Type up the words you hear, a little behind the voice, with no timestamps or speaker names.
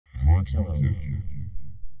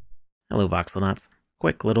Hello Voxelnauts.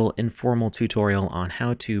 Quick little informal tutorial on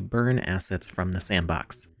how to burn assets from the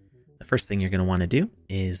sandbox. The first thing you're going to want to do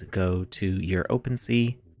is go to your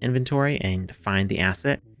OpenSea inventory and find the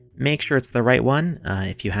asset. Make sure it's the right one.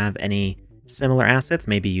 If you have any similar assets,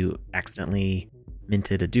 maybe you accidentally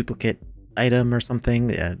minted a duplicate item or something,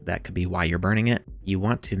 that could be why you're burning it. You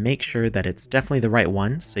want to make sure that it's definitely the right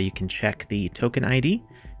one so you can check the token ID.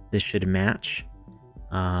 This should match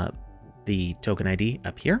the token ID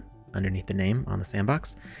up here underneath the name on the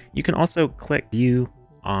sandbox. You can also click view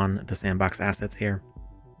on the sandbox assets here,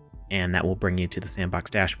 and that will bring you to the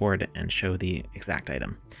sandbox dashboard and show the exact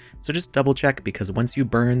item. So just double check, because once you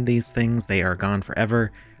burn these things, they are gone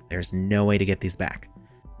forever. There's no way to get these back.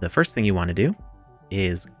 The first thing you want to do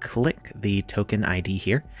is click the token ID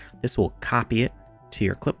here. This will copy it to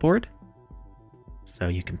your clipboard so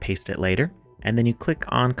you can paste it later. And then you click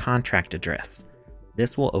on contract address.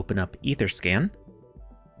 This will open up Etherscan.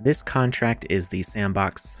 This contract is the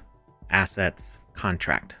sandbox assets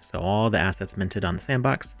contract. So all the assets minted on the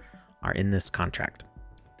sandbox are in this contract.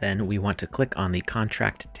 Then we want to click on the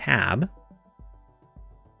contract tab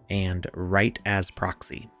and write as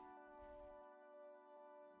proxy.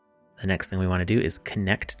 The next thing we want to do is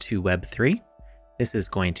connect to Web3. This is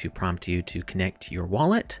going to prompt you to connect your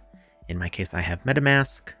wallet. In my case, I have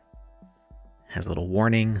MetaMask. It has a little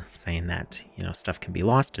warning saying that, stuff can be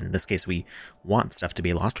lost. In this case, we want stuff to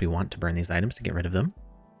be lost. We want to burn these items to get rid of them.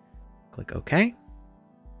 Click OK.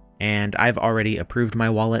 And I've already approved my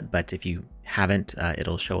wallet, but if you haven't,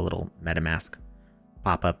 it'll show a little MetaMask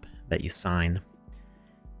pop-up that you sign.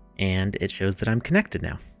 And it shows that I'm connected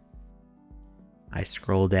now. I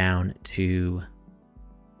scroll down to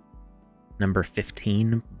number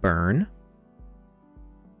 15, burn.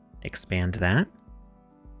 Expand that.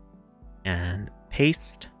 And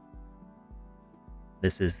paste.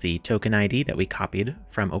 This is the token ID that we copied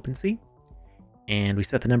from OpenSea. And we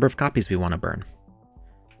set the number of copies we want to burn.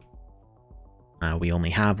 We only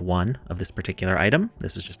have one of this particular item.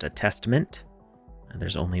 This was just a test mint.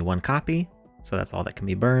 There's only one copy, so that's all that can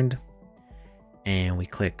be burned. And we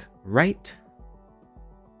click write.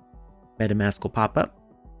 MetaMask will pop up,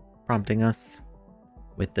 prompting us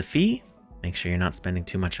with the fee. Make sure you're not spending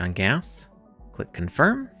too much on gas. Click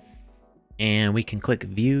confirm. And we can click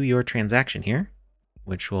view your transaction here,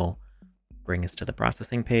 which will bring us to the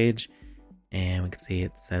processing page. And we can see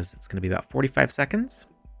it says it's going to be about 45 seconds.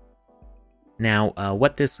 Now,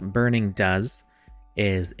 what this burning does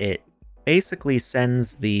is it basically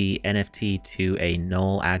sends the NFT to a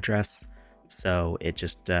null address. So it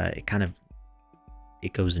just, it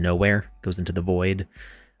goes nowhere, goes into the void.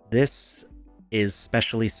 This is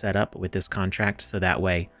specially set up with this contract so that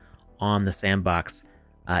way on the sandbox,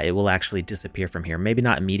 it will actually disappear from here. Maybe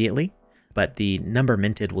not immediately, but the number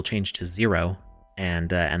minted will change to 0, and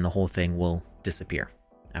the whole thing will disappear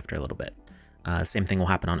after a little bit. Same thing will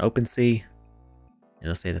happen on OpenSea.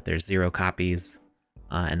 It'll say that there's 0 copies,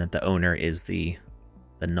 and that the owner is the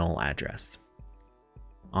null address.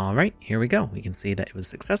 All right, here we go. We can see that it was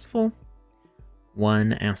successful.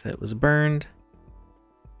 One asset was burned.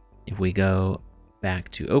 If we go back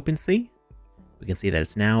to OpenSea, we can see that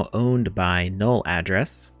it's now owned by null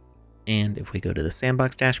address. And if we go to the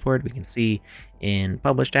sandbox dashboard, we can see in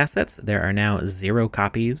published assets, there are now 0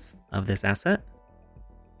 copies of this asset.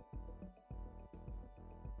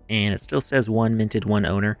 And it still says 1 minted, 1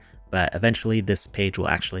 owner, but eventually this page will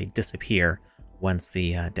actually disappear once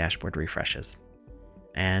the dashboard refreshes.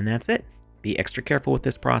 And that's it. Be extra careful with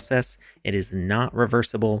this process. It is not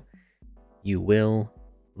reversible. You will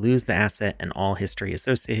lose the asset and all history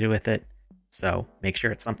associated with it. So make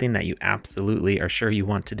sure it's something that you absolutely are sure you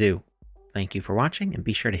want to do. Thank you for watching, and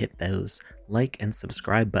be sure to hit those like and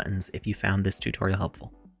subscribe buttons if you found this tutorial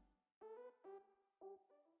helpful.